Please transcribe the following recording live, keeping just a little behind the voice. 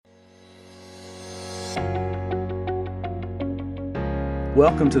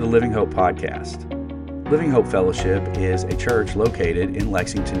Welcome to the Living Hope Podcast. Living Hope Fellowship is a church located in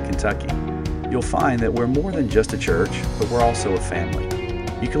Lexington, Kentucky. You'll find that we're more than just a church, but we're also a family.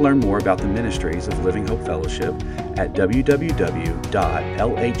 You can learn more about the ministries of Living Hope Fellowship at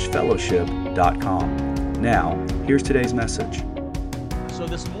www.lhfellowship.com. Now, here's today's message. So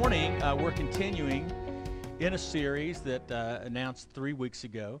this morning, we're continuing in a series that announced 3 weeks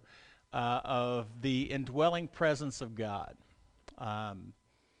ago of the indwelling presence of God. My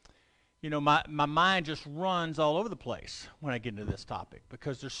mind just runs all over the place when I get into this topic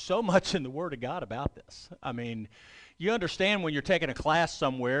because there's so much in the Word of God about this. I mean, you understand when you're taking a class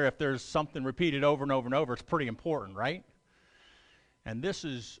somewhere, if there's something repeated over and over and over, it's pretty important, right? And this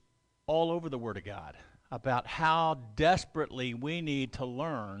is all over the Word of God about how desperately we need to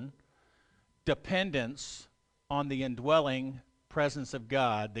learn dependence on the indwelling presence of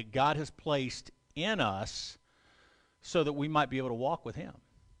God that God has placed in us so that we might be able to walk with Him.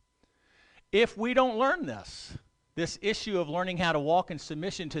 If we don't learn this issue of learning how to walk in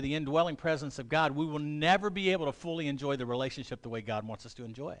submission to the indwelling presence of God, we will never be able to fully enjoy the relationship the way God wants us to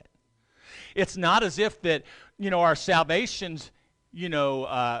enjoy it. It's not as if that, our salvation's,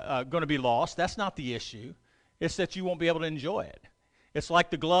 going to be lost. That's not the issue. It's that you won't be able to enjoy it. It's like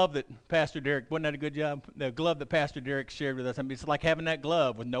the glove that Pastor Derek, wasn't that a good job? The glove that Pastor Derek shared with us. I mean, it's like having that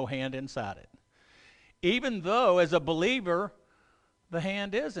glove with no hand inside it. Even though, as a believer, the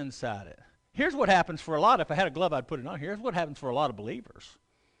hand is inside it. Here's what happens for a lot. If I had a glove, I'd put it on. Here's what happens for a lot of believers.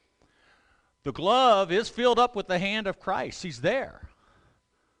 The glove is filled up with the hand of Christ. He's there.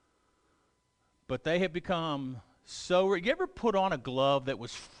 But they have become so... You ever put on a glove that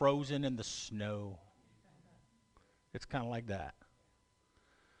was frozen in the snow? It's kind of like that.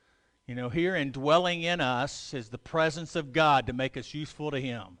 Here indwelling in us is the presence of God to make us useful to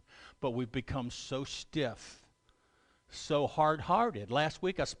Him. But we've become so stiff, so hard-hearted. Last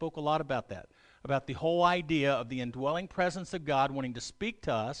week I spoke a lot about that, about the whole idea of the indwelling presence of God wanting to speak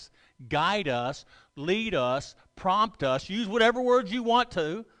to us, guide us, lead us, prompt us, use whatever words you want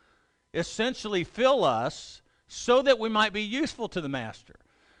to, essentially fill us so that we might be useful to the Master.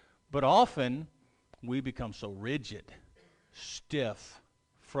 But often we become so rigid, stiff,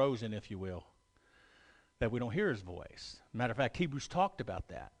 frozen, if you will, that we don't hear His voice. Matter of fact, Hebrews talked about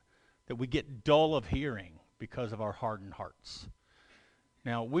that we get dull of hearing because of our hardened hearts.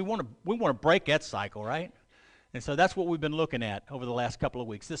 Now, we want to break that cycle, right? And so that's what we've been looking at over the last couple of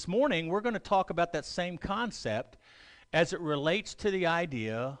weeks. This morning, we're going to talk about that same concept as it relates to the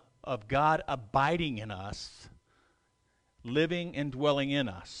idea of God abiding in us, living and dwelling in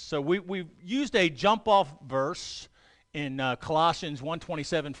us. So we've used a jump-off verse in Colossians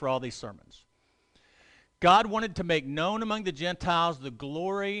 1:27 for all these sermons. God wanted to make known among the Gentiles the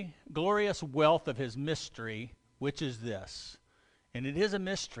glorious wealth of His mystery, which is this. And it is a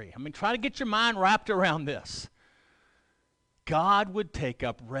mystery. I mean, try to get your mind wrapped around this. God would take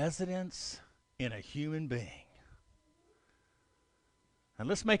up residence in a human being. And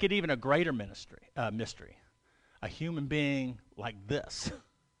let's make it even a greater mystery. A human being like this.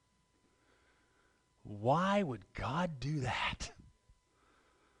 Why would God do that?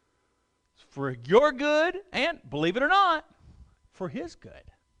 For your good, and believe it or not, for His good.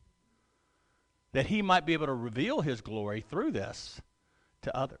 That He might be able to reveal His glory through this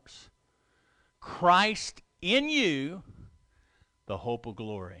to others. Christ in you, the hope of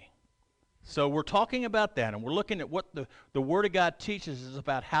glory. So we're talking about that, and we're looking at what the Word of God teaches us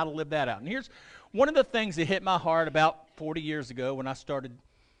about how to live that out. And here's one of the things that hit my heart about 40 years ago when I started,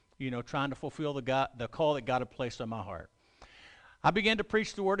 trying to fulfill the call that God had placed on my heart. I began to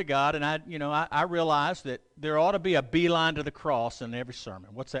preach the Word of God, and I realized that there ought to be a beeline to the cross in every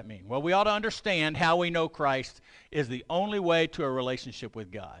sermon. What's that mean? Well, we ought to understand how we know Christ is the only way to a relationship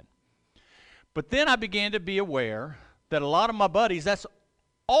with God. But then I began to be aware that a lot of my buddies, that's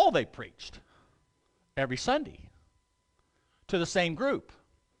all they preached every Sunday to the same group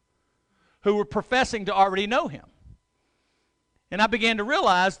who were professing to already know Him. And I began to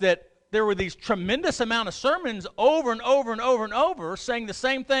realize that there were these tremendous amount of sermons over and over and over and over saying the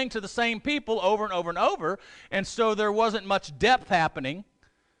same thing to the same people over and over and over, and so there wasn't much depth happening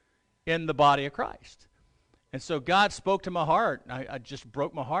in the body of Christ. And so God spoke to my heart. I just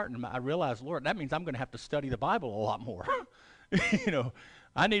broke my heart, and I realized, Lord, that means I'm going to have to study the Bible a lot more.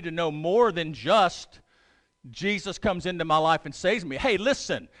 I need to know more than just Jesus comes into my life and saves me. Hey,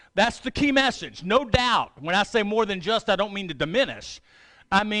 listen, that's the key message, no doubt. When I say more than just, I don't mean to diminish.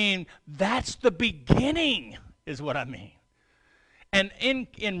 I mean, that's the beginning, is what I mean. And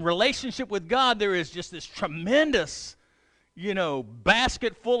in relationship with God, there is just this tremendous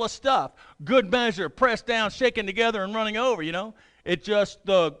basket full of stuff. Good measure, pressed down, shaken together, and running over, It's just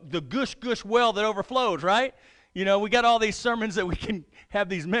the gush well that overflows, right? We got all these sermons that we can have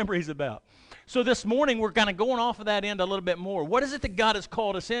these memories about. So this morning, we're kind of going off of that end a little bit more. What is it that God has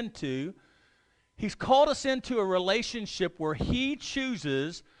called us into? He's called us into a relationship where He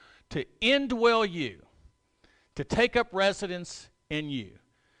chooses to indwell you, to take up residence in you.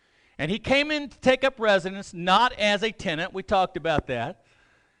 And He came in to take up residence not as a tenant. We talked about that.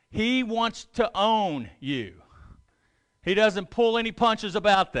 He wants to own you. He doesn't pull any punches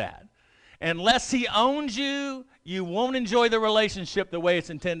about that. Unless He owns you, you won't enjoy the relationship the way it's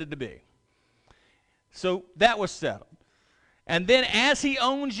intended to be. So that was settled. And then as He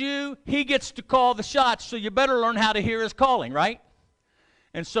owns you, He gets to call the shots, so you better learn how to hear His calling, right?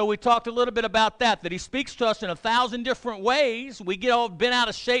 And so we talked a little bit about that He speaks to us in 1,000 different ways. We get all bent out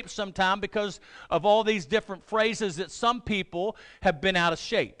of shape sometime because of all these different phrases that some people have been out of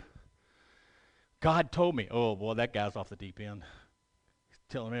shape. God told me. Oh, boy, that guy's off the deep end. He's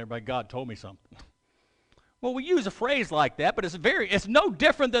telling everybody God told me something. Well, we use a phrase like that, but it's no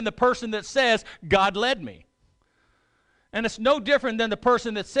different than the person that says, God led me. And it's no different than the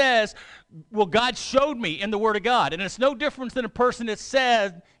person that says, well, God showed me in the Word of God. And it's no different than a person that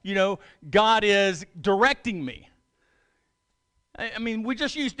says, God is directing me. I mean, we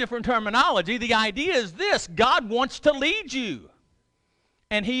just use different terminology. The idea is this: God wants to lead you.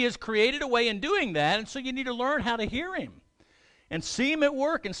 And He has created a way in doing that, and so you need to learn how to hear Him and see Him at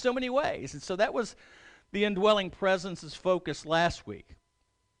work in so many ways. And so that was the indwelling presence's focus last week.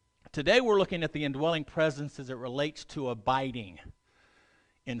 Today we're looking at the indwelling presence as it relates to abiding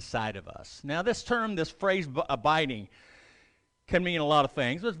inside of us. Now this phrase abiding, can mean a lot of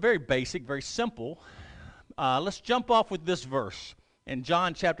things. It's very basic, very simple. Let's jump off with this verse in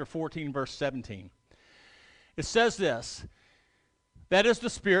John chapter 14, verse 17. It says this: that is the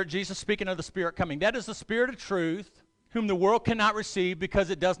Spirit, Jesus speaking of the Spirit coming, that is the Spirit of truth, whom the world cannot receive because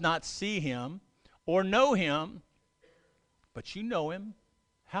it does not see Him or know Him, but you know Him.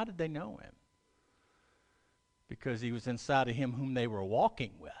 How did they know Him? Because He was inside of him whom they were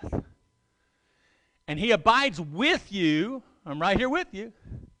walking with. And He abides with you. I'm right here with you.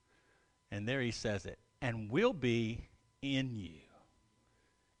 And there He says it. And will be in you.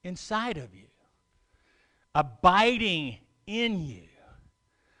 Inside of you. Abiding in you.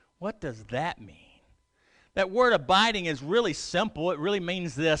 What does that mean? That word abiding is really simple. It really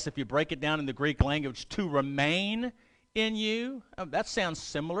means this, if you break it down in the Greek language: to remain in you. That sounds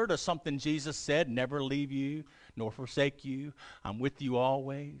similar to something Jesus said: never leave you nor forsake you. I'm with you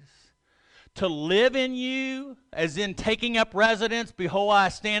always. To live in you, as in taking up residence. Behold, I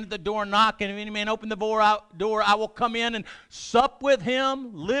stand at the door and knock, and if any man open the door, I will come in and sup with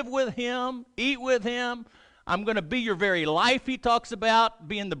him, live with him, eat with him. I'm going to be your very life, he talks about,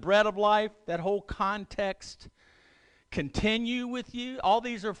 being the bread of life, that whole context. Continue with you. All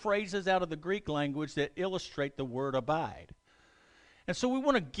these are phrases out of the Greek language that illustrate the word abide. And so we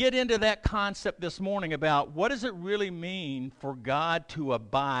want to get into that concept this morning about what does it really mean for God to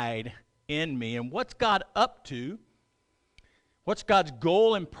abide in me, and what's God up to? What's God's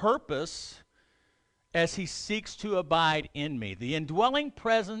goal and purpose as He seeks to abide in me? The indwelling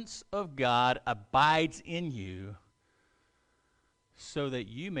presence of God abides in you so that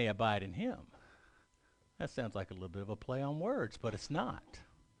you may abide in Him. That sounds like a little bit of a play on words, but it's not.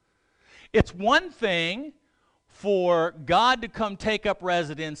 It's one thing for God to come take up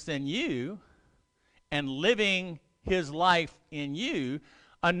residence in you and living His life in you.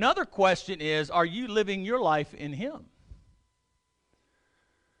 Another question is, are you living your life in Him?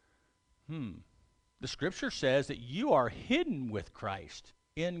 The Scripture says that you are hidden with Christ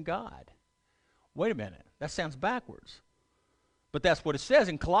in God. Wait a minute, that sounds backwards. But that's what it says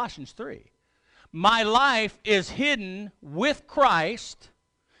in Colossians 3. My life is hidden with Christ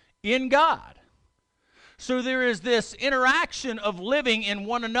in God. So there is this interaction of living in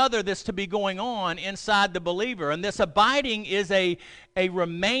one another that's to be going on inside the believer. And this abiding is a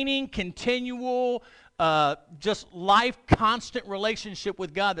remaining, continual, just life, constant relationship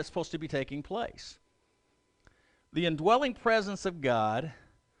with God that's supposed to be taking place. The indwelling presence of God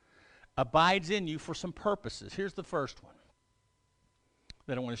abides in you for some purposes. Here's the first one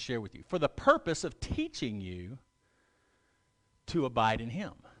that I want to share with you. For the purpose of teaching you to abide in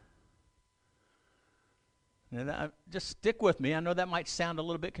Him. Now, just stick with me. I know that might sound a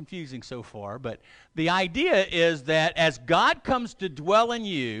little bit confusing so far, but the idea is that as God comes to dwell in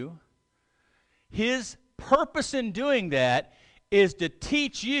you, His purpose in doing that is to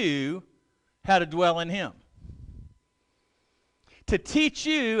teach you how to dwell in Him. To teach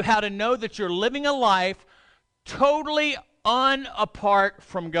you how to know that you're living a life totally unapart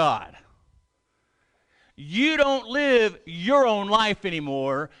from God. You don't live your own life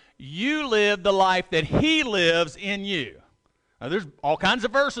anymore. You live the life that he lives in you. Now, there's all kinds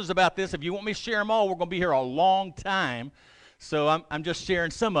of verses about this. If you want me to share them all, we're going to be here a long time. So I'm just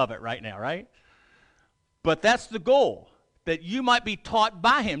sharing some of it right now, right? But that's the goal, that you might be taught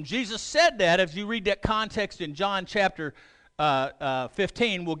by him. Jesus said that as you read that context in John chapter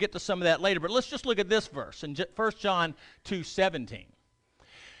 15. We'll get to some of that later. But let's just look at this verse in 1 John 2:17.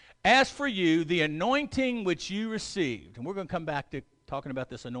 As for you, the anointing which you received, and we're going to come back to talking about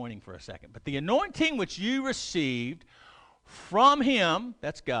this anointing for a second, but the anointing which you received from him,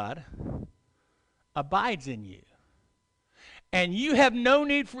 that's God, abides in you. And you have no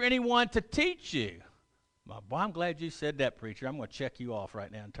need for anyone to teach you. Well, I'm glad you said that, preacher. I'm going to check you off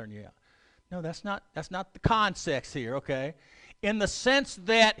right now and turn you out. No, that's not the context here, okay? In the sense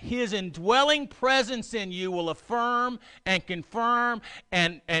that his indwelling presence in you will affirm and confirm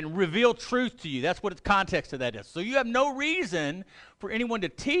and reveal truth to you. That's what the context of that is. So you have no reason for anyone to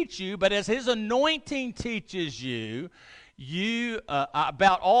teach you, but as his anointing teaches you,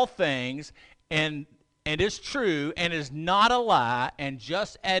 about all things, and is true, and is not a lie, and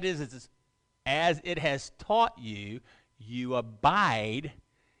just as it has taught you, you abide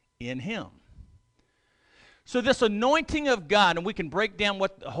in him. So this anointing of God, and we can break down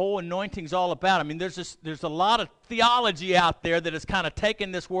what the whole anointing is all about. I mean, there's a lot of theology out there that has kind of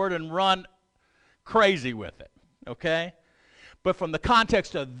taken this word and run crazy with it, okay? But from the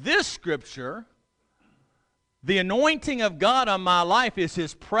context of this scripture, the anointing of God on my life is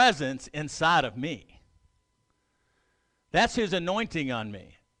his presence inside of me. That's his anointing on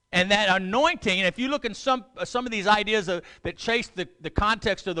me. And that anointing, and if you look in some of these ideas that chase the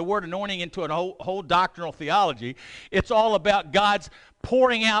context of the word anointing into a whole doctrinal theology, it's all about God's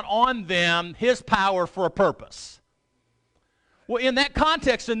pouring out on them his power for a purpose. Well, in that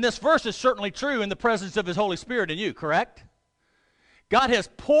context, in this verse is certainly true in the presence of his Holy Spirit in you, correct? God has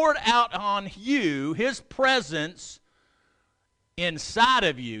poured out on you his presence inside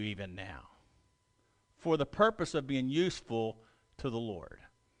of you even now for the purpose of being useful to the Lord.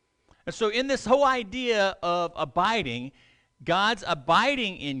 And so in this whole idea of abiding, God's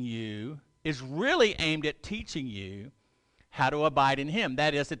abiding in you is really aimed at teaching you how to abide in him.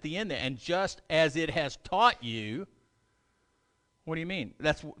 That is at the end there. And just as it has taught you, what do you mean?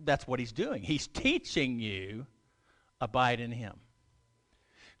 That's what he's doing. He's teaching you abide in him.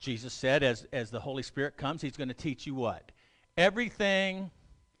 Jesus said as the Holy Spirit comes, he's going to teach you what? Everything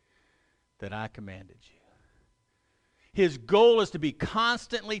that I commanded you. His goal is to be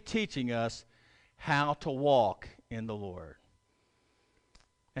constantly teaching us how to walk in the Lord.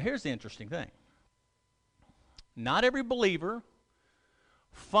 Now here's the interesting thing. Not every believer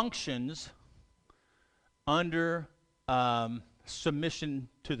functions under submission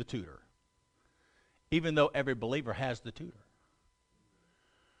to the tutor, even though every believer has the tutor.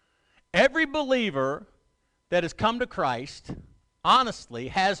 Every believer that has come to Christ, honestly,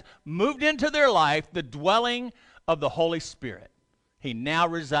 has moved into their life the dwelling of the Holy Spirit. He now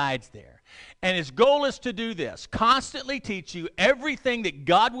resides there. And his goal is to do this, constantly teach you everything that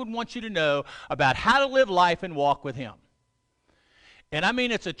God would want you to know about how to live life and walk with him. And I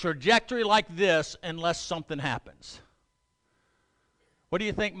mean, it's a trajectory like this unless something happens. What do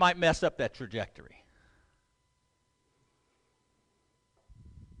you think might mess up that trajectory?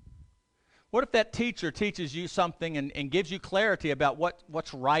 What if that teacher teaches you something and gives you clarity about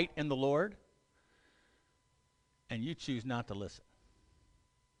what's right in the Lord, and you choose not to listen?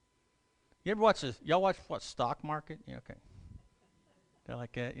 You ever watch this? Y'all watch what, stock market? Yeah, okay. They're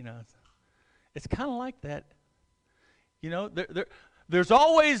like that, you know. It's kind of like that. You know, there's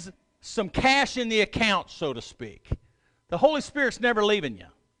always some cash in the account, so to speak. The Holy Spirit's never leaving you,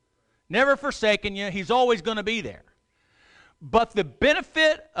 never forsaking you. He's always going to be there. But the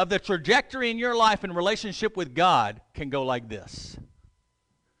benefit of the trajectory in your life in relationship with God can go like this.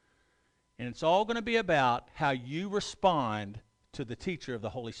 And it's all going to be about how you respond to the teacher of the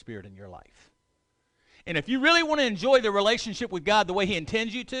Holy Spirit in your life. And if you really want to enjoy the relationship with God the way he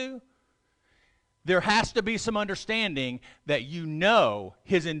intends you to, there has to be some understanding that you know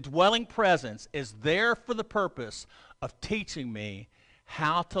his indwelling presence is there for the purpose of teaching me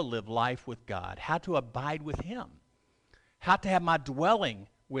how to live life with God, how to abide with him, how to have my dwelling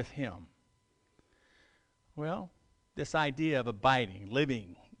with him. Well, this idea of abiding,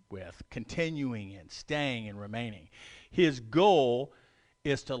 living with, continuing and staying and remaining. His goal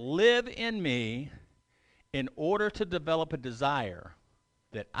is to live in me in order to develop a desire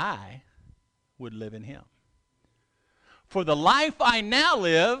that I would live in him. For the life I now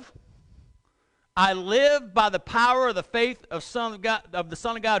live, I live by the power of the faith of the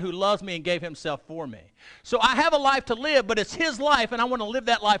Son of God who loves me and gave himself for me. So I have a life to live, but it's his life, and I want to live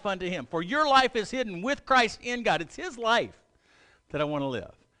that life unto him. For your life is hidden with Christ in God. It's his life that I want to live.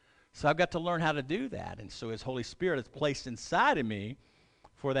 So I've got to learn how to do that. And so his Holy Spirit is placed inside of me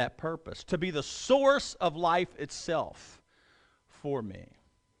for that purpose, to be the source of life itself for me.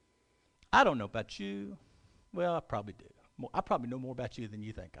 I don't know about you. Well, I probably do. I probably know more about you than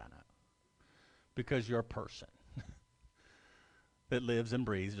you think I know, because you're a person that lives and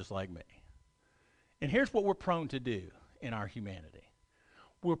breathes just like me. And here's what we're prone to do in our humanity.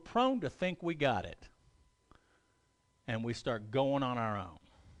 We're prone to think we got it, and we start going on our own.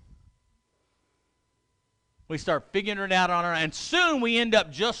 We start figuring it out on our own, and soon we end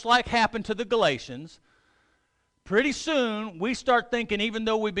up just like happened to the Galatians. Pretty soon, we start thinking, even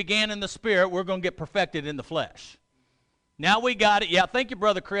though we began in the Spirit, we're going to get perfected in the flesh. Now we got it. Yeah, thank you,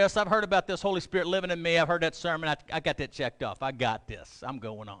 Brother Chris. I've heard about this Holy Spirit living in me. I've heard that sermon. I got that checked off. I got this. I'm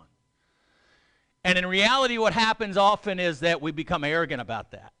going on. And in reality, what happens often is that we become arrogant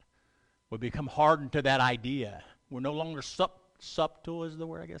about that. We become hardened to that idea. We're no longer subtle is the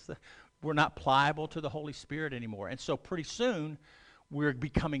word, I guess. We're not pliable to the Holy Spirit anymore. And so pretty soon, we're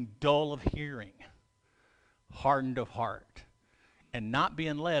becoming dull of hearing, hardened of heart, and not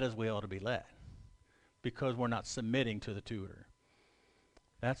being led as we ought to be led, because we're not submitting to the tutor.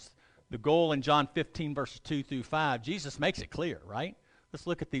 That's the goal in John 15, verses 2 through 5. Jesus makes it clear, right? Let's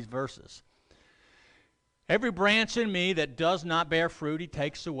look at these verses. Every branch in me that does not bear fruit, he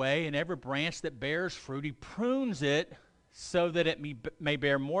takes away, and every branch that bears fruit, he prunes it so that it may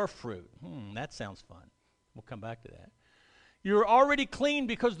bear more fruit. That sounds fun. We'll come back to that. You're already clean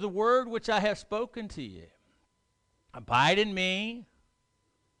because of the word which I have spoken to you. Abide in me,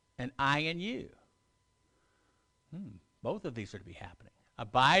 and I in you. Both of these are to be happening.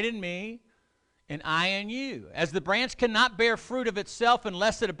 Abide in me, and I in you. As the branch cannot bear fruit of itself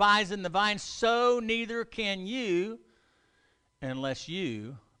unless it abides in the vine, so neither can you unless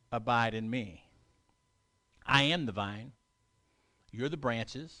you abide in me. I am the vine. You're the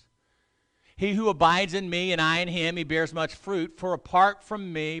branches. He who abides in me and I in him, he bears much fruit. For apart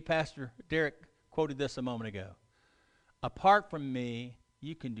from me, Pastor Derek quoted this a moment ago, apart from me,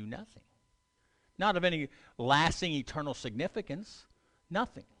 you can do nothing. Not of any lasting eternal significance.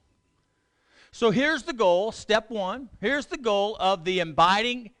 Nothing. So here's the goal, step one. Here's the goal of the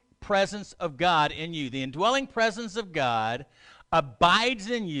abiding presence of God in you. The indwelling presence of God abides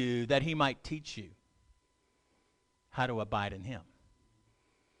in you that he might teach you how to abide in him.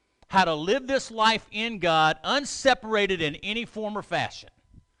 How to live this life in God unseparated in any form or fashion.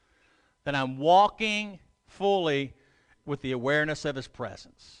 That I'm walking fully with the awareness of his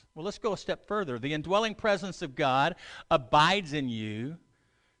presence. Well, let's go a step further. The indwelling presence of God abides in you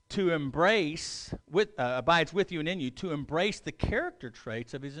to embrace, abides with you and in you to embrace the character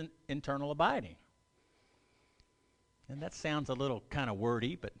traits of his internal abiding. And that sounds a little kind of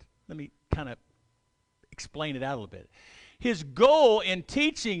wordy, but let me kind of explain it out a little bit. His goal in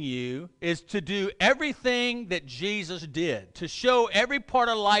teaching you is to do everything that Jesus did, to show every part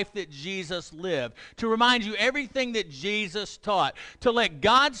of life that Jesus lived, to remind you everything that Jesus taught, to let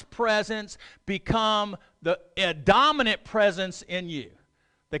God's presence become a dominant presence in you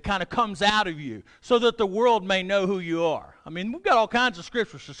that kind of comes out of you so that the world may know who you are. I mean, we've got all kinds of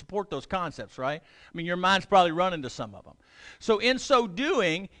scriptures to support those concepts, right? I mean, your mind's probably running to some of them. So in so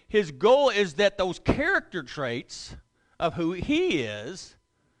doing, his goal is that those character traits of who he is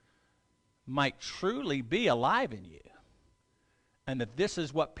might truly be alive in you. And that this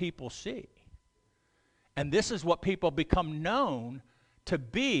is what people see. And this is what people become known to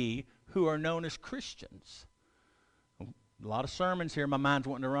be who are known as Christians. A lot of sermons here. My mind's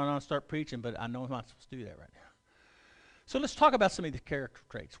wanting to run on and start preaching, but I know I'm not supposed to do that right now. So let's talk about some of the character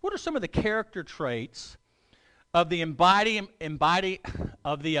traits. What are some of the character traits of the abiding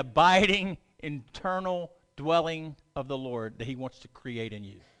internal dwelling of the Lord that he wants to create in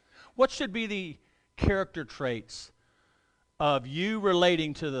you? What should be the character traits of you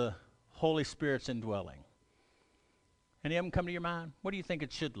relating to the Holy Spirit's indwelling? Any of them come to your mind? What do you think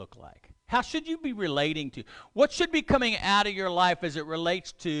it should look like? How should you be relating to? What should be coming out of your life as it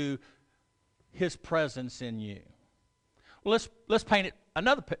relates to his presence in you? Well, let's paint it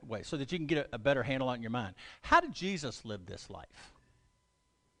another way so that you can get a better handle on your mind. How did Jesus live this life?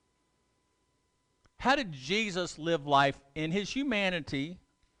 How did Jesus live life in his humanity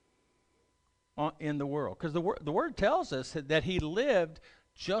in the world? Because the Word tells us that he lived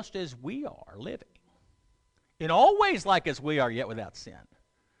just as we are living. In all ways like as we are, yet without sin.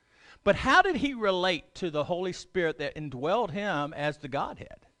 But how did he relate to the Holy Spirit that indwelled him as the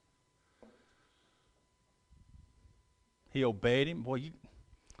Godhead? He obeyed him. Boy,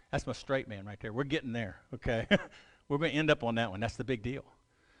 that's my straight man right there. We're getting there, okay? We're going to end up on that one. That's the big deal.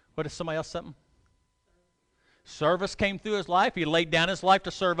 What is somebody else something? Service came through his life. He laid down his life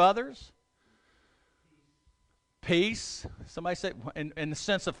to serve others. Peace. Somebody said, in the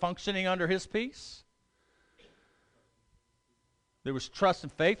sense of functioning under his peace. There was trust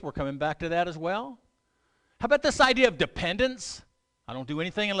and faith. We're coming back to that as well. How about this idea of dependence? I don't do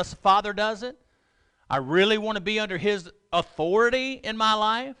anything unless the Father does it. I really want to be under his authority in my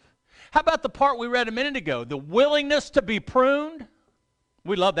life. How about the part we read a minute ago? The willingness to be pruned.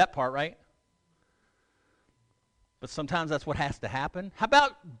 We love that part, right? But sometimes that's what has to happen. How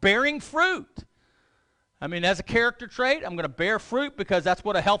about bearing fruit? I mean, as a character trait, I'm going to bear fruit because that's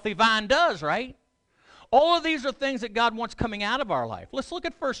what a healthy vine does, right? All of these are things that God wants coming out of our life. Let's look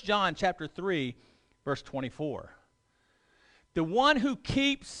at 1 John chapter 3, verse 24. The one who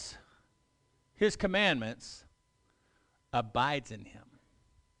keeps his commandments abides in him,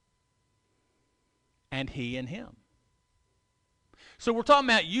 and he in him. So we're talking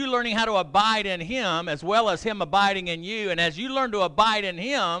about you learning how to abide in him as well as him abiding in you. And as you learn to abide in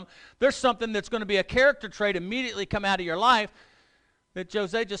him, there's something that's going to be a character trait immediately come out of your life that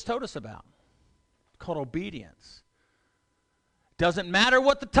Jose just told us about, called obedience. Doesn't matter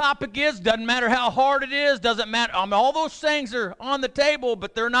what the topic is, doesn't matter how hard it is, doesn't matter. I mean, all those things are on the table,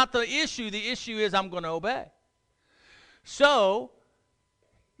 but they're not the issue. The issue is I'm going to obey. So,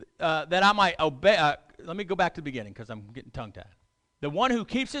 that I might obey. Let me go back to the beginning because I'm getting tongue-tied. The one who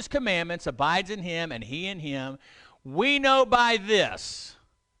keeps his commandments abides in him, and he in him. We know by this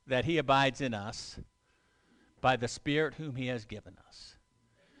that he abides in us, by the Spirit whom he has given us.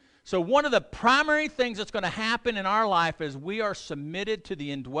 So one of the primary things that's going to happen in our life as we are submitted to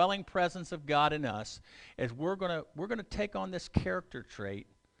the indwelling presence of God in us is we're going to take on this character trait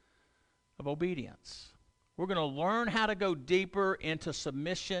of obedience. We're going to learn how to go deeper into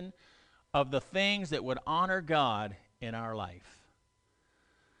submission of the things that would honor God in our life.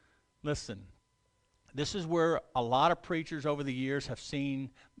 Listen, this is where a lot of preachers over the years have seen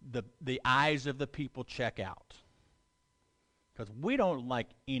the eyes of the people check out. Because we don't like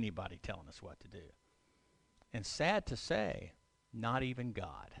anybody telling us what to do. And sad to say, not even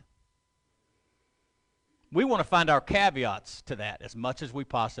God. We want to find our caveats to that as much as we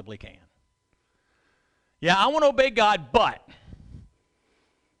possibly can. Yeah, I want to obey God, but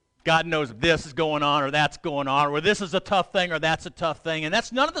God knows if this is going on or that's going on, or this is a tough thing or that's a tough thing. And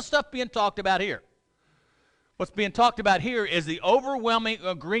that's none of the stuff being talked about here. What's being talked about here is the overwhelming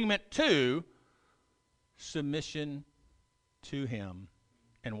agreement to submission to him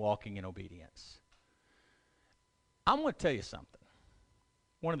and walking in obedience. I'm going to tell you something.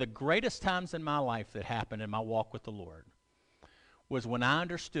 One of the greatest times in my life that happened in my walk with the Lord was when I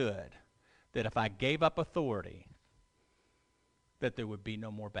understood that if I gave up authority, that there would be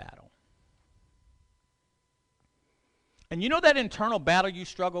no more battle. And you know that internal battle you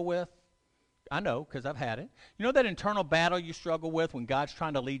struggle with? I know, because I've had it. You know that internal battle you struggle with when God's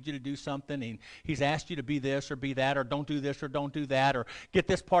trying to lead you to do something and he's asked you to be this or be that or don't do this or don't do that or get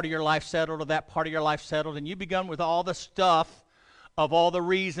this part of your life settled or that part of your life settled, and you begun with all the stuff of all the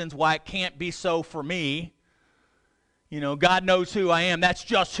reasons why it can't be so for me. You know, God knows who I am. That's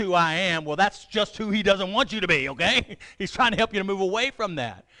just who I am. Well, that's just who he doesn't want you to be, okay? He's trying to help you to move away from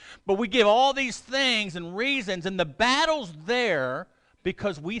that. But we give all these things and reasons, and the battle's there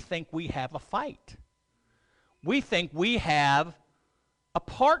because we think we have a fight. We think we have a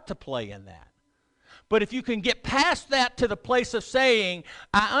part to play in that. But if you can get past that to the place of saying,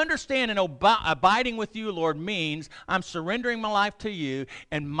 I understand and abiding with you, Lord, means I'm surrendering my life to you,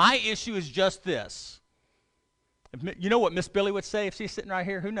 and my issue is just this. You know what Miss Billy would say if she's sitting right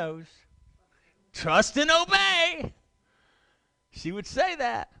here? Who knows? Trust and obey. She would say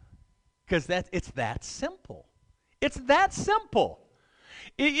that because it's that simple. It's that simple.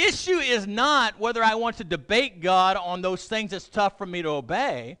 The issue is not whether I want to debate God on those things that's tough for me to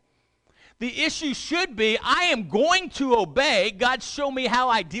obey. The issue should be I am going to obey. God, show me how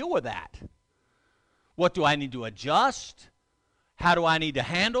I deal with that. What do I need to adjust? How do I need to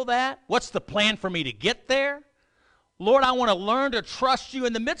handle that? What's the plan for me to get there? Lord, I want to learn to trust you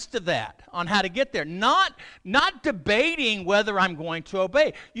in the midst of that on how to get there. Not debating whether I'm going to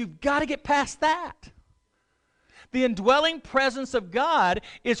obey. You've got to get past that. The indwelling presence of God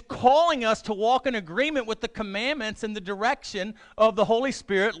is calling us to walk in agreement with the commandments and the direction of the Holy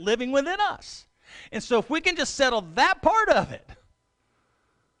Spirit living within us. And so if we can just settle that part of it,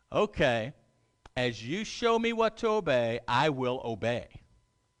 okay, as you show me what to obey, I will obey.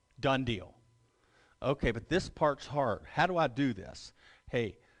 Done deal. Okay, but this part's hard. How do I do this?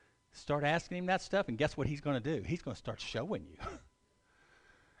 Hey, Start asking him that stuff, and guess what he's going to do? He's going to start showing you.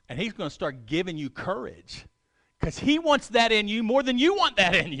 And he's going to start giving you courage, because he wants that in you more than you want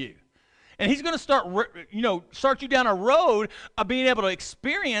that in you. And he's going to start you down a road of being able to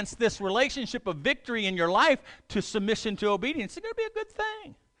experience this relationship of victory in your life to submission to obedience. It's going to be a good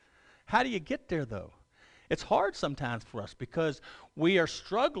thing. How do you get there, though? It's hard sometimes for us because we are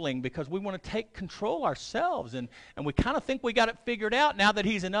struggling because we want to take control ourselves. And we kind of think we got it figured out. Now that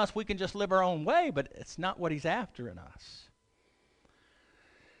he's in us, we can just live our own way. But it's not what he's after in us.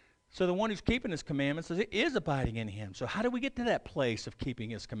 So the one who's keeping his commandments is abiding in him. So how do we get to that place of keeping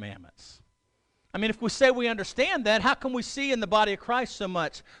his commandments? I mean, if we say we understand that, how can we see in the body of Christ so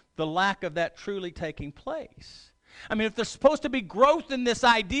much the lack of that truly taking place? I mean, if there's supposed to be growth in this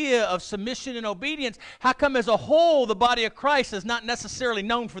idea of submission and obedience, how come as a whole the body of Christ is not necessarily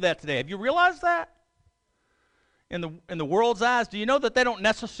known for that today? Have you realized that? In the world's eyes, do you know that they don't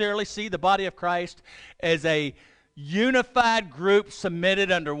necessarily see the body of Christ as a unified group submitted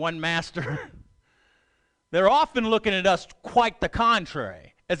under one master? They're often looking at us quite the contrary,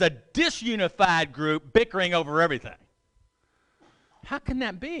 as a disunified group bickering over everything. How can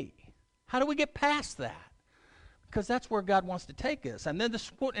that be? How do we get past that? Because that's where God wants to take us. And then the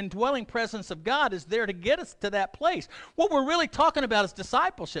indwelling presence of God is there to get us to that place. What we're really talking about is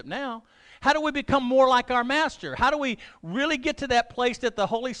discipleship now. How do we become more like our Master? How do we really get to that place that the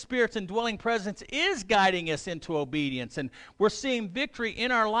Holy Spirit's indwelling presence is guiding us into obedience? And we're seeing victory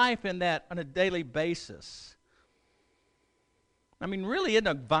in our life in that on a daily basis. I mean, really, isn't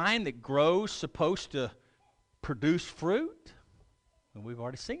a vine that grows supposed to produce fruit? And we've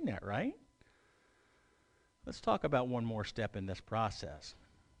already seen that, right? Let's talk about one more step in this process.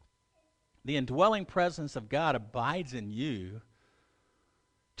 The indwelling presence of God abides in you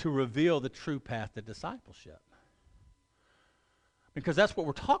to reveal the true path to discipleship. Because that's what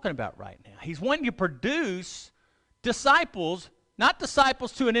we're talking about right now. He's wanting to produce disciples, not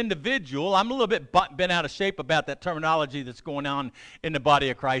disciples to an individual. I'm a little bit bent out of shape about that terminology that's going on in the body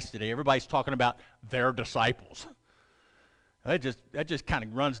of Christ today. Everybody's talking about their disciples. That just kind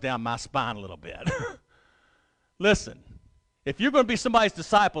of runs down my spine a little bit. Listen, if you're going to be somebody's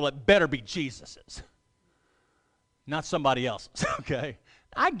disciple, it better be Jesus's, not somebody else's, okay?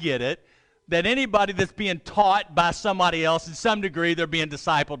 I get it that anybody that's being taught by somebody else, in some degree, they're being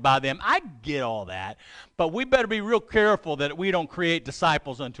discipled by them. I get all that. But we better be real careful that we don't create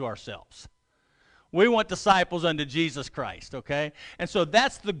disciples unto ourselves. We want disciples unto Jesus Christ, okay? And so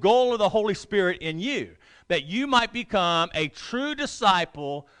that's the goal of the Holy Spirit in you, that you might become a true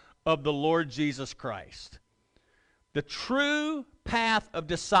disciple of the Lord Jesus Christ. The true path of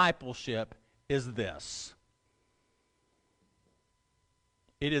discipleship is this.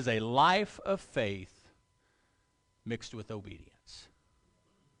 It is a life of faith mixed with obedience.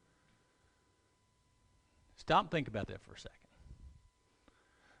 Stop and think about that for a second.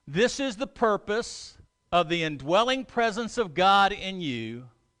 This is the purpose of the indwelling presence of God in you,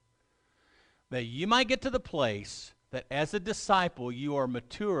 that you might get to the place that as a disciple you are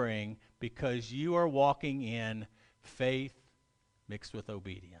maturing because you are walking in faith mixed with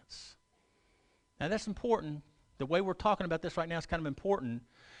obedience. Now that's important. The way we're talking about this right now is kind of important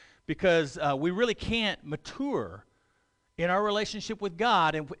because we really can't mature in our relationship with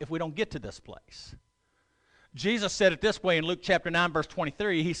God if we don't get to this place. Jesus said it this way in Luke chapter 9, verse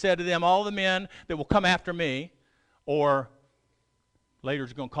 23. He said to them, all the men that will come after me, or later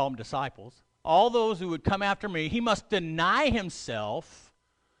he's going to call them disciples, all those who would come after me, he must deny himself,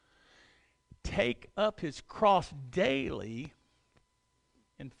 take up his cross daily,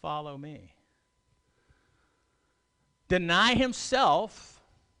 and follow me. Deny himself.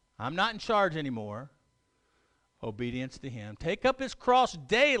 I'm not in charge anymore. Obedience to him. Take up his cross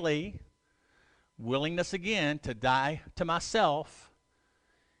daily. Willingness again to die to myself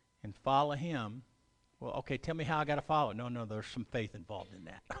and follow him. Well, okay, tell me how I got to follow it. No, there's some faith involved in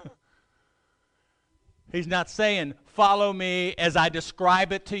that. He's not saying, follow me as I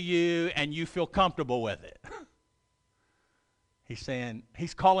describe it to you and you feel comfortable with it. He's saying,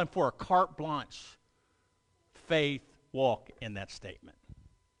 he's calling for a carte blanche faith walk in that statement.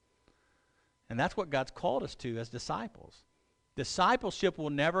 And that's what God's called us to as disciples. Discipleship will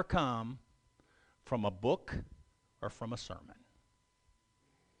never come from a book or from a sermon.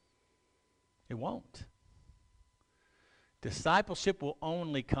 It won't. Discipleship will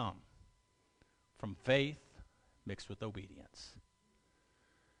only come from faith mixed with obedience.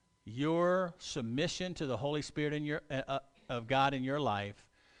 Your submission to the Holy Spirit in your, of God in your life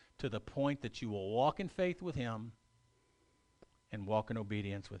to the point that you will walk in faith with him and walk in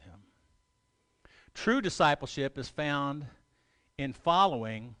obedience with him. True discipleship is found in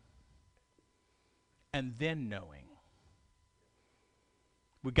following and then knowing.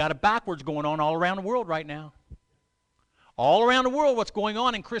 We got it backwards going on all around the world right now. All around the world, what's going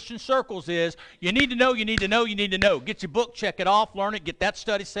on in Christian circles is you need to know, you need to know, you need to know. Get your book, check it off, learn it, get that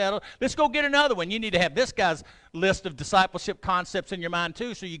study settled. Let's go get another one. You need to have this guy's list of discipleship concepts in your mind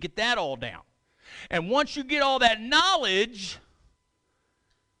too, so you get that all down. And once you get all that knowledge,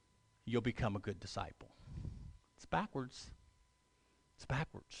 you'll become a good disciple. It's backwards. It's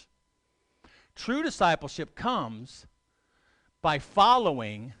backwards. True discipleship comes by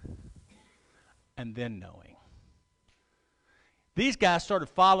following and then knowing. These guys started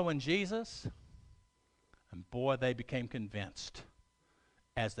following Jesus, and boy, they became convinced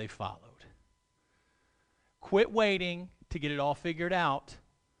as they followed. Quit waiting to get it all figured out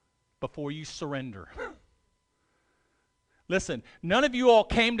before you surrender. Listen, none of you all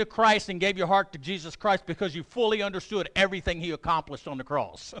came to Christ and gave your heart to Jesus Christ because you fully understood everything he accomplished on the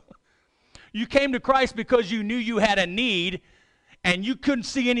cross. You came to Christ because you knew you had a need and you couldn't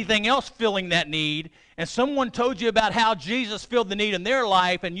see anything else filling that need, and someone told you about how Jesus filled the need in their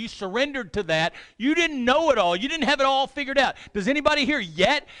life, and you surrendered to that. You didn't know it all. You didn't have it all figured out. Does anybody here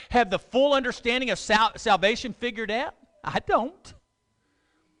yet have the full understanding of salvation figured out? I don't.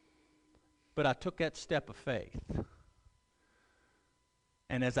 But I took that step of faith.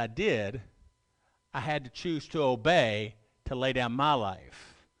 And as I did, I had to choose to obey, to lay down my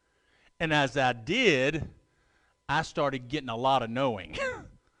life. And as I did, I started getting a lot of knowing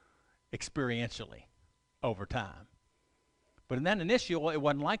experientially over time. But in that initial, it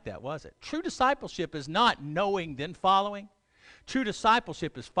wasn't like that, was it? True discipleship is not knowing then following. True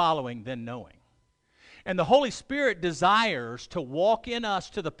discipleship is following then knowing. And the Holy Spirit desires to walk in us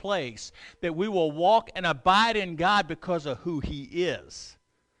to the place that we will walk and abide in God because of who he is.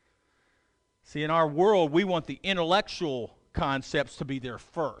 See, in our world, we want the intellectual concepts to be there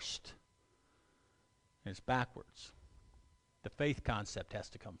first. And it's backwards. The faith concept has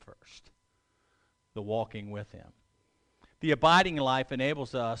to come first. The walking with him. The abiding life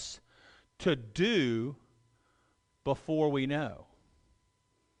enables us to do before we know.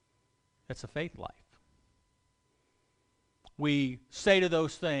 That's a faith life. We say to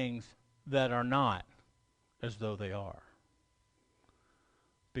those things that are not as though they are.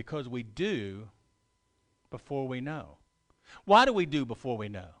 Because we do before we know. Why do we do before we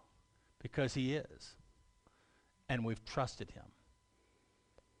know? Because he is. And we've trusted him.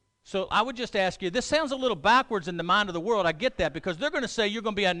 So I would just ask you, this sounds a little backwards in the mind of the world. I get that because they're going to say you're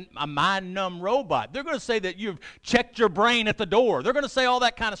going to be a mind-numb robot. They're going to say that you've checked your brain at the door. They're going to say all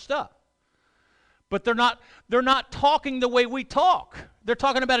that kind of stuff. But they're not talking the way we talk. They're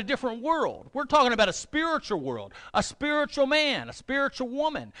talking about a different world. We're talking about a spiritual world, a spiritual man, a spiritual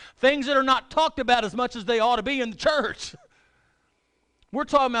woman, things that are not talked about as much as they ought to be in the church. We're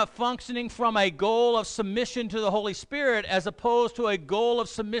talking about functioning from a goal of submission to the Holy Spirit as opposed to a goal of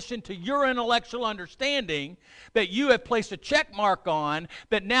submission to your intellectual understanding that you have placed a check mark on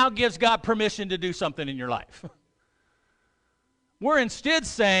that now gives God permission to do something in your life. We're instead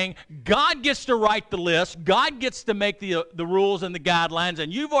saying God gets to write the list, God gets to make the rules and the guidelines,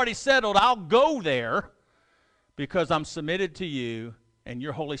 and you've already settled, I'll go there because I'm submitted to you and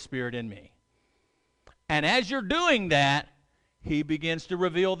your Holy Spirit in me. And as you're doing that, he begins to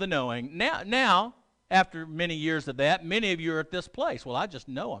reveal the knowing. Now, after many years of that, many of you are at this place. Well, I just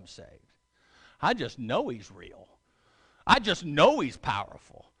know I'm saved. I just know he's real. I just know he's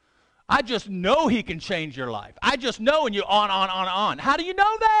powerful. I just know he can change your life. I just know, and you on. How do you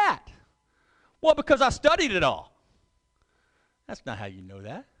know that? Well, because I studied it all. That's not how you know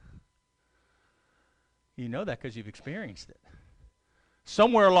that. You know that because you've experienced it.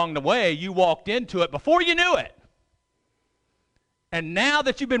 Somewhere along the way, you walked into it before you knew it. And now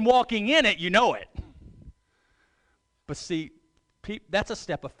that you've been walking in it, you know it. But see, that's a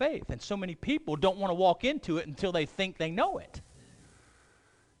step of faith. And so many people don't want to walk into it until they think they know it.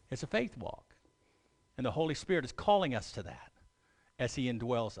 It's a faith walk. And the Holy Spirit is calling us to that as he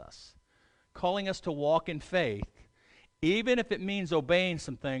indwells us. Calling us to walk in faith, even if it means obeying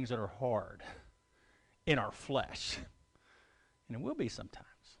some things that are hard in our flesh. And it will be sometimes.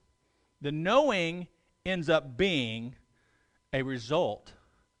 The knowing ends up being a result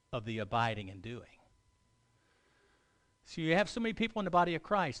of the abiding and doing. So you have so many people in the body of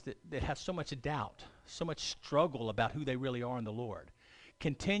Christ that have so much doubt, so much struggle about who they really are in the Lord.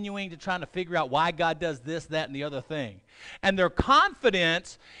 Continuing to try to figure out why God does this, that, and the other thing. And their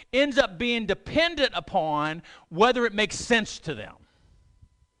confidence ends up being dependent upon whether it makes sense to them.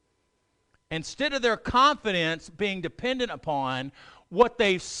 Instead of their confidence being dependent upon what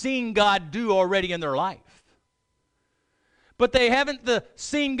they've seen God do already in their life. but they haven't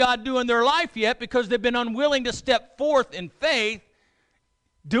seen God do in their life yet because they've been unwilling to step forth in faith,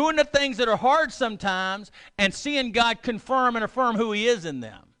 doing the things that are hard sometimes, and seeing God confirm and affirm who He is in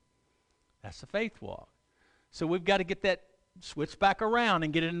them. That's the faith walk. So we've got to get that switch back around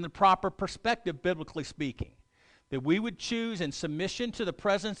and get it in the proper perspective, biblically speaking. That we would choose in submission to the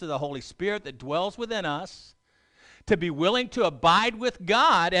presence of the Holy Spirit that dwells within us, to be willing to abide with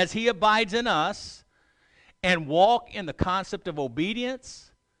God as He abides in us, and walk in the concept of obedience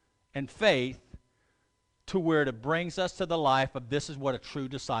and faith to where it brings us to the life of this is what a true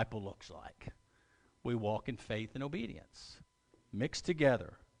disciple looks like. We walk in faith and obedience, mixed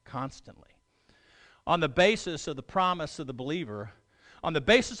together constantly. On the basis of the promise of the believer, on the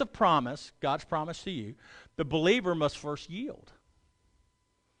basis of promise, God's promise to you, the believer must first yield,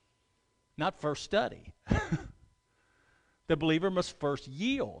 not first study. The believer must first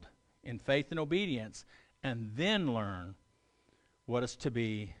yield in faith and obedience, and then learn what it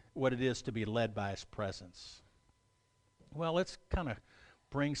is to be led by His presence. Well, let's kind of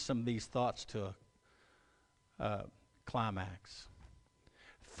bring some of these thoughts to a climax.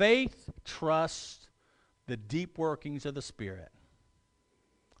 Faith trusts the deep workings of the Spirit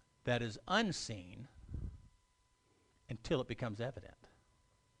that is unseen until it becomes evident.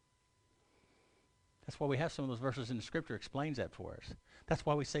 That's why we have some of those verses in the Scripture explains that for us. That's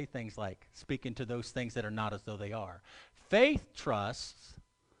why we say things like, speaking to those things that are not as though they are. Faith trusts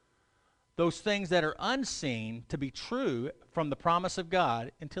those things that are unseen to be true from the promise of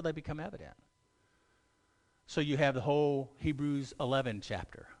God until they become evident. So you have the whole Hebrews 11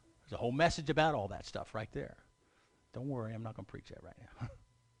 chapter. There's a whole message about all that stuff right there. Don't worry, I'm not going to preach that right now.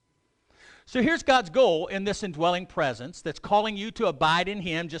 So here's God's goal in this indwelling presence that's calling you to abide in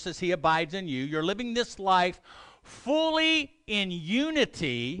Him just as He abides in you. You're living this life fully in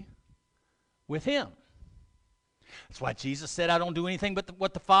unity with Him. That's why Jesus said, I don't do anything but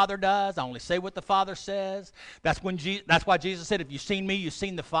what the Father does. I only say what the Father says. That's why Jesus said, if you've seen me, you've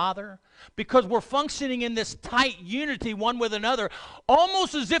seen the Father. Because we're functioning in this tight unity one with another,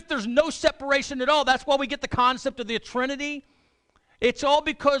 almost as if there's no separation at all. That's why we get the concept of the Trinity. It's all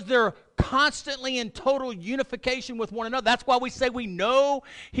because they're constantly in total unification with one another. That's why we say we know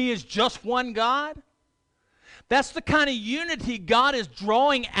He is just one God. That's the kind of unity God is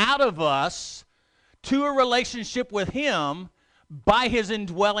drawing out of us to a relationship with Him by His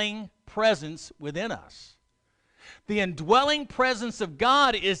indwelling presence within us. The indwelling presence of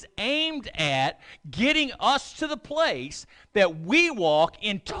God is aimed at getting us to the place that we walk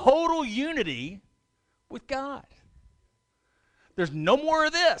in total unity with God. There's no more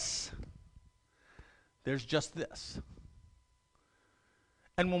of this. There's just this.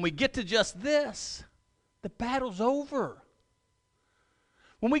 And when we get to just this, the battle's over.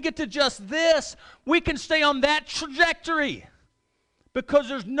 When we get to just this, we can stay on that trajectory because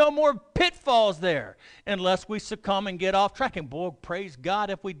there's no more pitfalls there unless we succumb and get off track. And boy, praise God,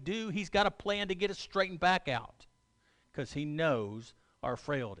 if we do, He's got a plan to get us straightened back out because He knows our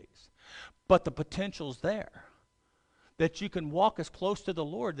frailties. But the potential's there that you can walk as close to the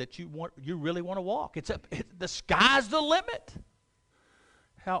Lord that you really want to walk. The sky's the limit.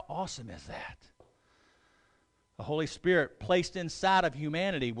 How awesome is that? The Holy Spirit placed inside of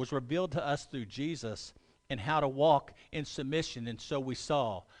humanity was revealed to us through Jesus and how to walk in submission. And so we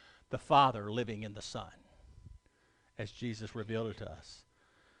saw the Father living in the Son as Jesus revealed it to us.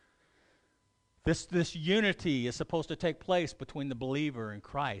 This unity is supposed to take place between the believer and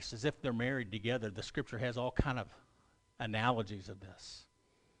Christ as if they're married together. The Scripture has all kind of analogies of this.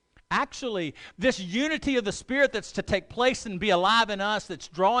 Actually, this unity of the Spirit that's to take place and be alive in us, that's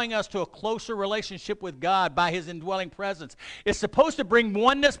drawing us to a closer relationship with God by His indwelling presence, is supposed to bring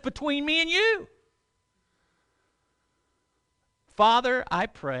oneness between me and you. Father, I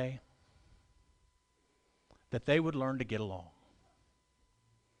pray that they would learn to get along.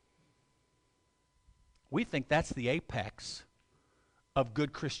 We think that's the apex of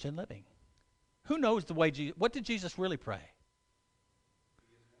good Christian living. Who knows the way Jesus, what did Jesus really pray?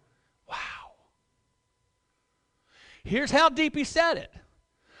 Wow. Here's how deep He said it.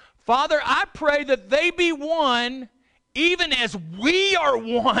 Father, I pray that they be one even as we are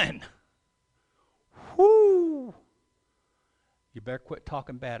one. Whoo. You better quit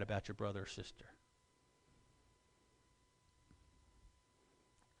talking bad about your brother or sister.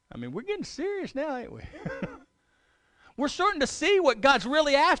 I mean, we're getting serious now, ain't we? We're starting to see what God's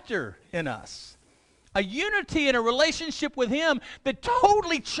really after in us. A unity and a relationship with Him that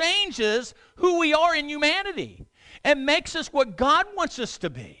totally changes who we are in humanity and makes us what God wants us to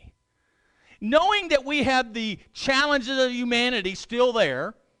be. Knowing that we have the challenges of humanity still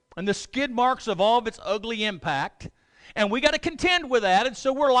there and the skid marks of all of its ugly impact, And we got to contend with that, and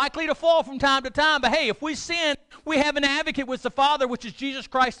so we're likely to fall from time to time. But hey, if we sin, we have an advocate with the Father, which is Jesus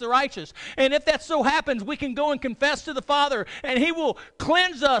Christ the righteous. And if that so happens, we can go and confess to the Father, and He will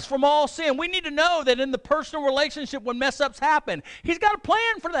cleanse us from all sin. We need to know that in the personal relationship when mess-ups happen, He's got a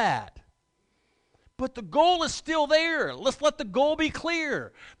plan for that. But the goal is still there. Let's let the goal be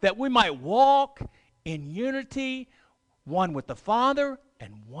clear, that we might walk in unity, one with the Father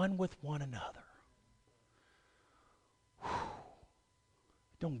and one with one another.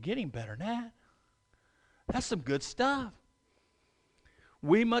 Don't get any better than that. That's some good stuff.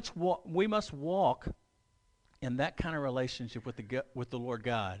 We must walk in that kind of relationship with the Lord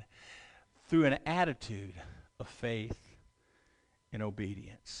God through an attitude of faith and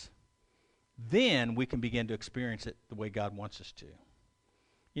obedience. Then we can begin to experience it the way God wants us to.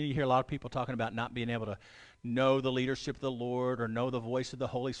 You hear a lot of people talking about not being able to know the leadership of the Lord or know the voice of the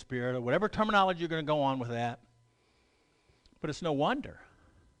Holy Spirit or whatever terminology you're going to go on with that. But it's no wonder,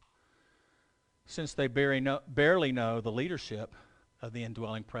 since they barely know the leadership of the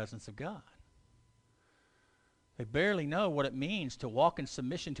indwelling presence of God. They barely know what it means to walk in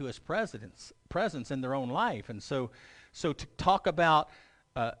submission to His presence in their own life. And so to talk about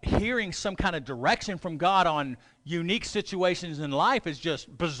hearing some kind of direction from God on unique situations in life is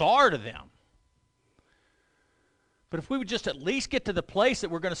just bizarre to them. But if we would just at least get to the place that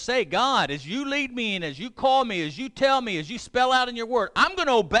we're going to say, God, as you lead me and as you call me, as you tell me, as you spell out in your word, I'm going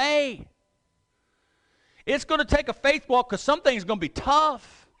to obey. It's going to take a faith walk because some things are going to be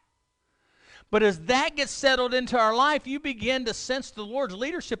tough. But as that gets settled into our life, you begin to sense the Lord's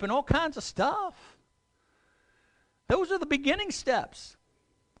leadership in all kinds of stuff. Those are the beginning steps.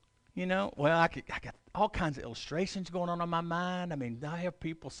 You know, well, I got all kinds of illustrations going on in my mind. I mean, I have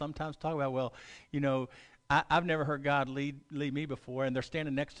people sometimes talk about, well, you know, I've never heard God lead me before, and they're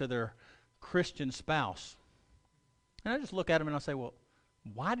standing next to their Christian spouse. And I just look at them and I say, well,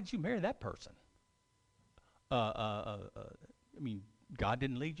 why did you marry that person? I mean, God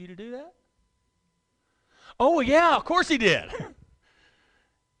didn't lead you to do that? Oh, yeah, of course He did.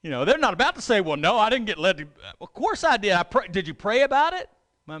 You know, they're not about to say, well, no, I didn't get led to. Of course I did. Did you pray about it?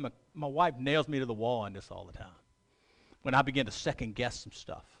 My wife nails me to the wall on this all the time. When I begin to second guess some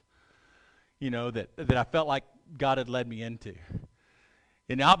stuff, you know, that I felt like God had led me into.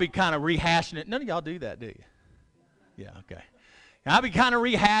 And I'll be kind of rehashing it. None of y'all do that, do you? Yeah, okay. And I'll be kind of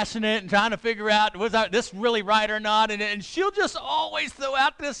rehashing it and trying to figure out, was this really right or not? And she'll just always throw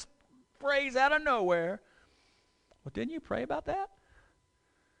out this phrase out of nowhere. Well, didn't you pray about that?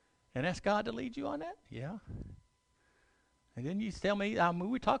 And ask God to lead you on that? Yeah. And didn't you tell me,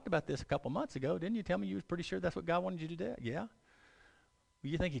 we talked about this a couple months ago. Didn't you tell me you was pretty sure that's what God wanted you to do? Yeah. Well,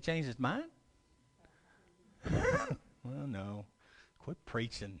 you think He changed His mind? Well, no. Quit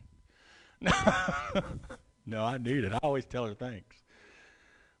preaching. No, I need it. I always tell her thanks.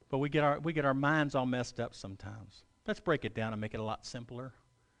 But we get our minds all messed up sometimes. Let's break it down and make it a lot simpler.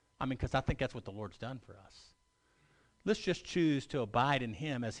 I mean, because I think that's what the Lord's done for us. Let's just choose to abide in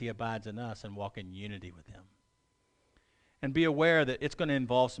Him as He abides in us and walk in unity with Him. And be aware that it's going to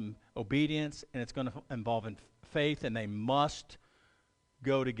involve some obedience and it's going to involve faith, and they must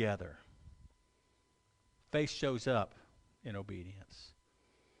go together. Faith shows up in obedience.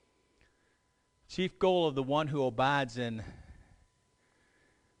 Chief goal of the one who abides in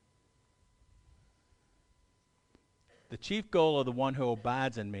the chief goal of the one who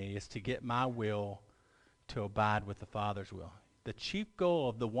abides in me is to get my will to abide with the Father's will. The chief goal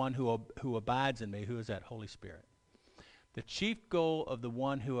of the one who abides in me, who is that? Holy Spirit. The chief goal of the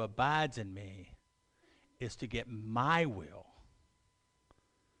one who abides in me is to get my will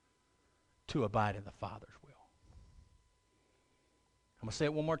to abide in the Father's will. I'm going to say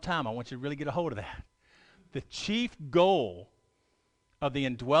it one more time. I want you to really get a hold of that. The chief goal of the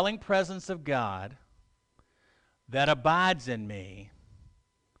indwelling presence of God that abides in me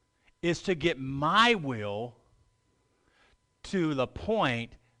is to get my will to the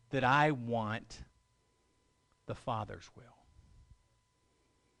point that I want the Father's will.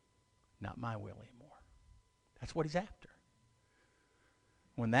 Not my will anymore. That's what He's after.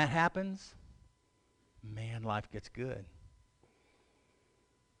 When that happens, man, life gets good.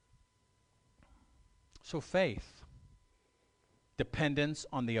 So faith, dependence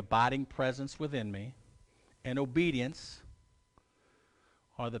on the abiding presence within me, and obedience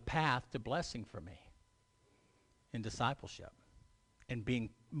are the path to blessing for me in discipleship and being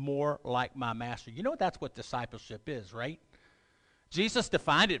more like my Master. You know that's what discipleship is, right? Jesus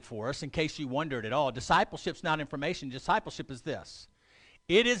defined it for us in case you wondered at all. Discipleship's not information. Discipleship is this.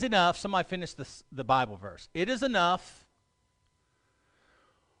 It is enough. Somebody finish the Bible verse. It is enough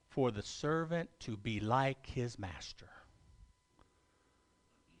for the servant to be like his master.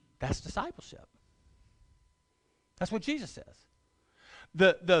 That's discipleship. That's what Jesus says.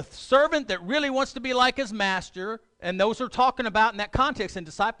 The servant that really wants to be like his master, and those are talking about in that context in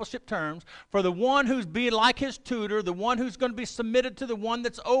discipleship terms, for the one who's be like his tutor, the one who's going to be submitted to the one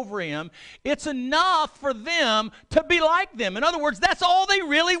that's over him, it's enough for them to be like them. In other words, that's all they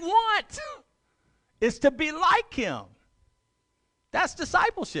really want, is to be like him. That's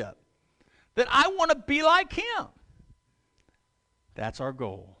discipleship. That I want to be like him. That's our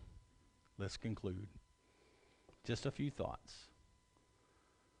goal. Let's conclude. Just a few thoughts.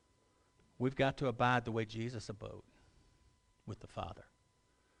 We've got to abide the way Jesus abode with the Father.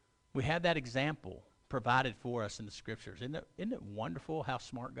 We have that example provided for us in the Scriptures. Isn't it wonderful how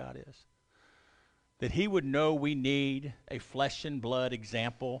smart God is? That he would know we need a flesh and blood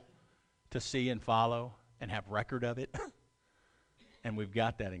example to see and follow and have record of it. And we've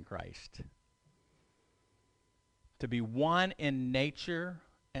got that in Christ. To be one in nature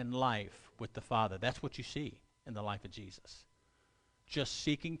and life with the Father. That's what you see in the life of Jesus. Just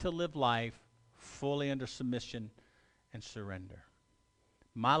seeking to live life fully under submission and surrender.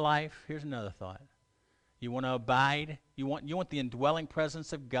 My life, here's another thought. You want to abide? You want the indwelling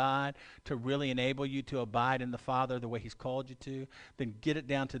presence of God to really enable you to abide in the Father the way he's called you to? Then get it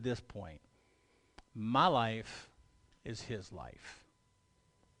down to this point. My life is his life.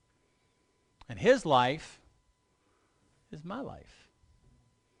 And his life is my life.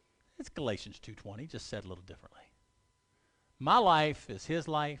 It's Galatians 2:20, just said a little differently. My life is his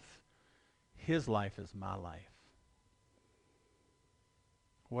life. His life is my life.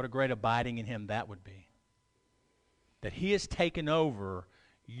 What a great abiding in him that would be. That he has taken over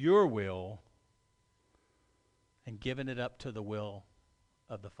your will and given it up to the will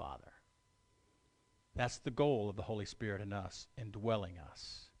of the Father. That's the goal of the Holy Spirit in us, indwelling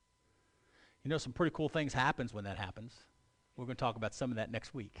us. You know, some pretty cool things happens when that happens. We're going to talk about some of that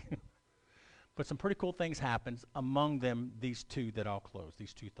next week. But some pretty cool things happens, among them these two that I'll close,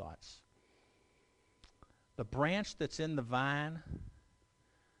 these two thoughts. The branch that's in the vine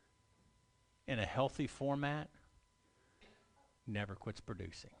in a healthy format never quits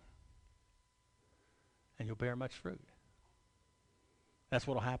producing. And you'll bear much fruit. That's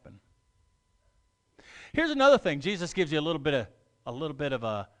what will happen. Here's another thing. Jesus gives you a little bit of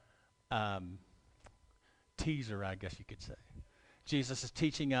a teaser, I guess you could say. Jesus is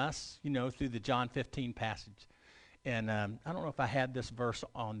teaching us, through the John 15 passage. And I don't know if I had this verse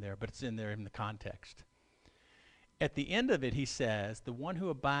on there, but it's in there in the context. At the end of it, he says, the one who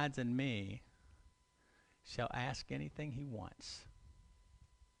abides in me shall ask anything he wants,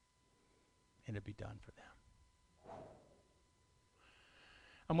 and it'll be done for them.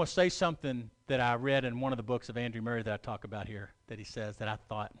 I'm going to say something that I read in one of the books of Andrew Murray that I talk about here, that he says that I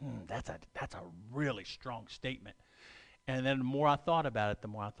thought, that's a really strong statement. And then the more I thought about it, the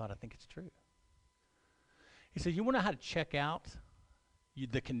more I thought I think it's true. He said, you want to know how to check out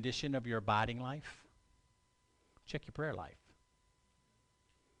the condition of your abiding life? Check your prayer life.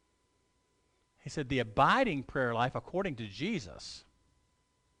 He said, the abiding prayer life, according to Jesus,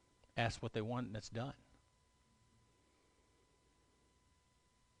 asks what they want and it's done.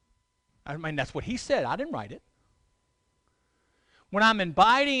 I mean, that's what he said. I didn't write it. When I'm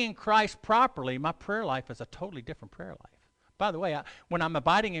abiding in Christ properly, my prayer life is a totally different prayer life. By the way, when I'm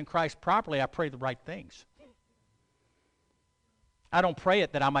abiding in Christ properly, I pray the right things. I don't pray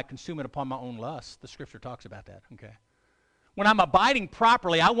it that I might consume it upon my own lust. The Scripture talks about that, okay? When I'm abiding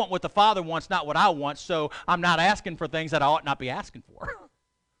properly, I want what the Father wants, not what I want, so I'm not asking for things that I ought not be asking for.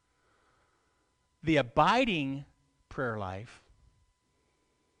 The abiding prayer life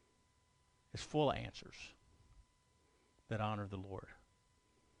is full of answers that honor the Lord.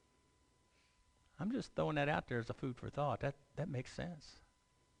 I'm just throwing that out there as a food for thought. That makes sense.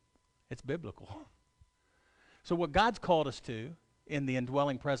 It's biblical. So what God's called us to in the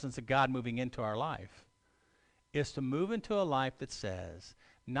indwelling presence of God moving into our life is to move into a life that says,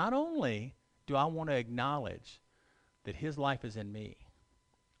 not only do I want to acknowledge that his life is in me,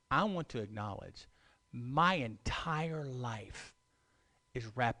 I want to acknowledge my entire life is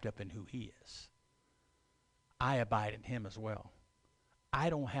wrapped up in who he is. I abide in him as well. I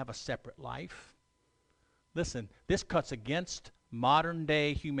don't have a separate life. Listen, this cuts against modern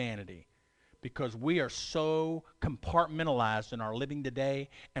day humanity because we are so compartmentalized in our living today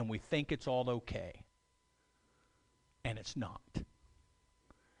and we think it's all okay. And it's not.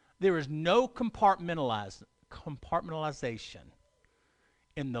 There is no compartmentalization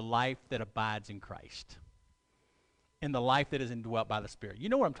in the life that abides in Christ, in the life that is indwelt by the Spirit. You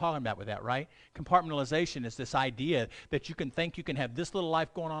know what I'm talking about with that, right? Compartmentalization is this idea that you can think you can have this little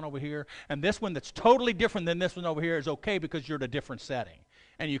life going on over here, and this one that's totally different than this one over here is okay because you're in a different setting.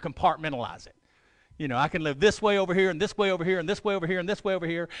 and you compartmentalize it. You know, I can live this way over here, and this way over here, and this way over here, and this way over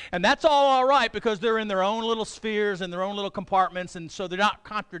here. And that's all right because they're in their own little spheres and their own little compartments, and so they're not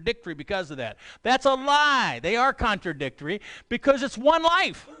contradictory because of that. That's a lie. They are contradictory because it's one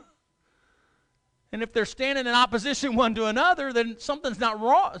life. And if they're standing in opposition one to another, then something's not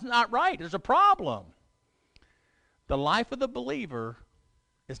wrong, it's not right. There's a problem. The life of the believer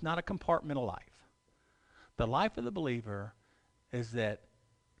is not a compartmental life. The life of the believer is that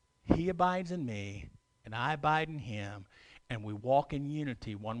he abides in me, and I abide in him, and we walk in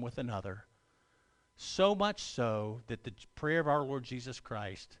unity one with another, so much so that the prayer of our Lord Jesus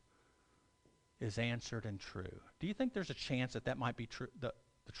Christ is answered and true. Do you think there's a chance that that might be the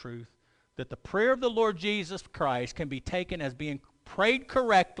truth? That the prayer of the Lord Jesus Christ can be taken as being prayed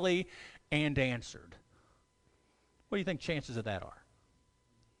correctly and answered? What do you think chances of that are?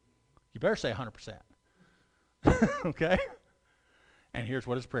 You better say 100%. Okay? And here's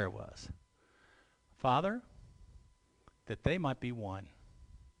what his prayer was. Father, that they might be one,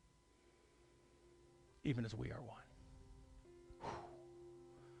 even as we are one. Whew.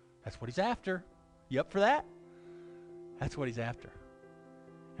 That's what he's after. You up for that? That's what he's after.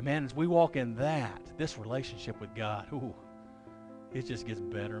 And man, as we walk in that, this relationship with God, it just gets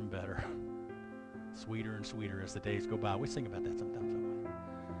better and better. Sweeter and sweeter as the days go by. We sing about that sometimes, don't we?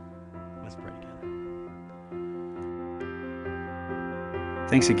 Let's pray together.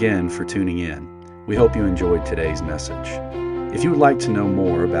 Thanks again for tuning in. We hope you enjoyed today's message. If you would like to know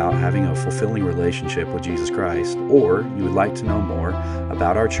more about having a fulfilling relationship with Jesus Christ, or you would like to know more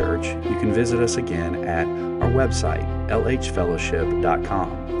about our church, you can visit us again at our website,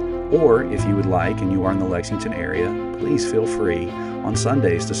 lhfellowship.com. Or if you would like and you are in the Lexington area, please feel free on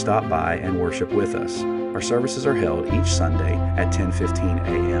Sundays to stop by and worship with us. Our services are held each Sunday at 10:15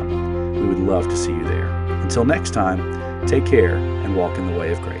 a.m. We would love to see you there. Until next time, take care and walk in the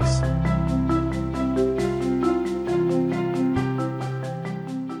way of grace.